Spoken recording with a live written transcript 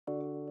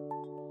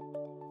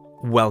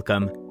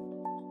Welcome.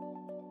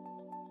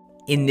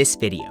 In this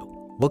video,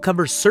 we'll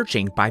cover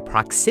searching by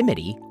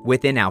proximity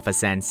within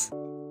AlphaSense.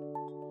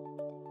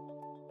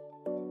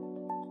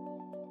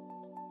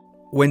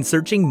 When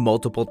searching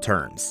multiple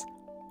terms,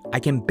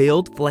 I can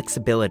build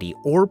flexibility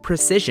or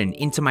precision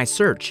into my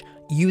search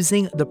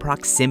using the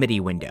proximity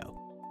window.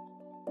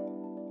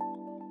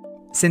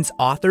 Since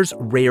authors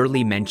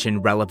rarely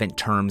mention relevant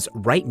terms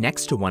right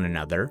next to one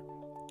another,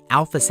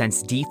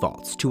 AlphaSense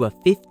defaults to a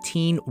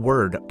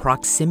 15-word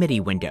proximity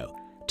window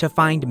to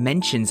find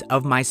mentions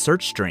of my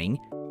search string,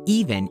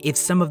 even if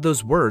some of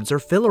those words are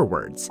filler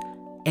words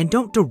and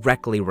don't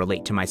directly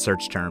relate to my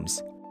search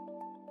terms.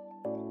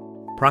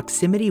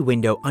 Proximity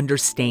window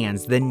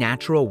understands the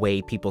natural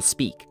way people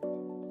speak,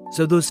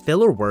 so those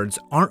filler words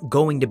aren't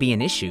going to be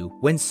an issue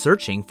when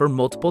searching for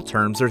multiple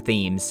terms or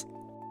themes.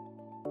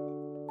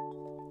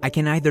 I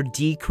can either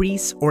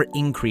decrease or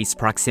increase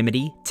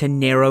proximity to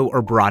narrow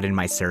or broaden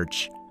my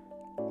search.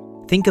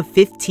 Think of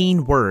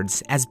 15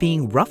 words as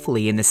being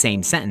roughly in the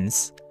same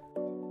sentence,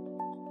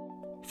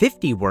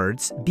 50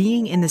 words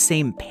being in the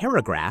same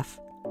paragraph,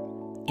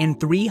 and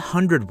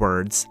 300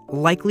 words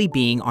likely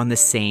being on the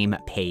same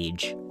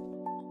page.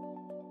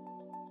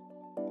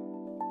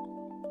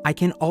 I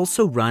can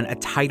also run a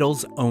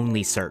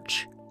titles-only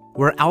search,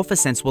 where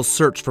AlphaSense will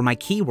search for my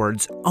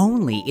keywords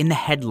only in the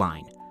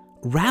headline,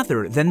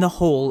 rather than the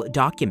whole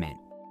document.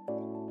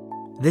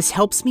 This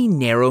helps me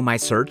narrow my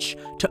search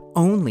to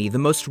only the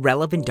most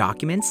relevant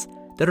documents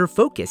that are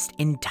focused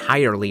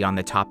entirely on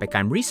the topic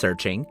I'm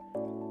researching,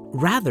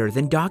 rather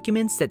than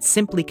documents that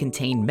simply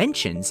contain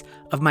mentions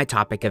of my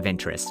topic of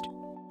interest.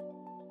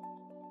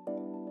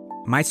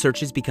 My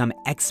searches become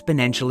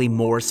exponentially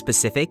more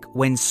specific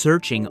when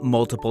searching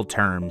multiple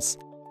terms.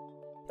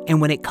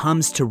 And when it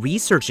comes to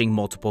researching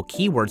multiple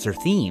keywords or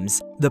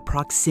themes, the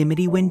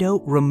proximity window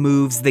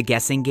removes the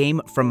guessing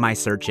game from my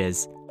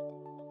searches.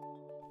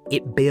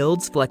 It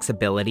builds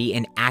flexibility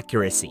and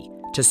accuracy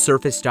to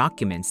surface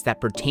documents that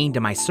pertain to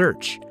my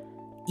search,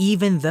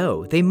 even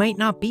though they might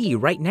not be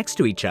right next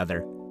to each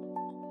other.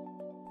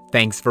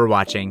 Thanks for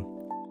watching.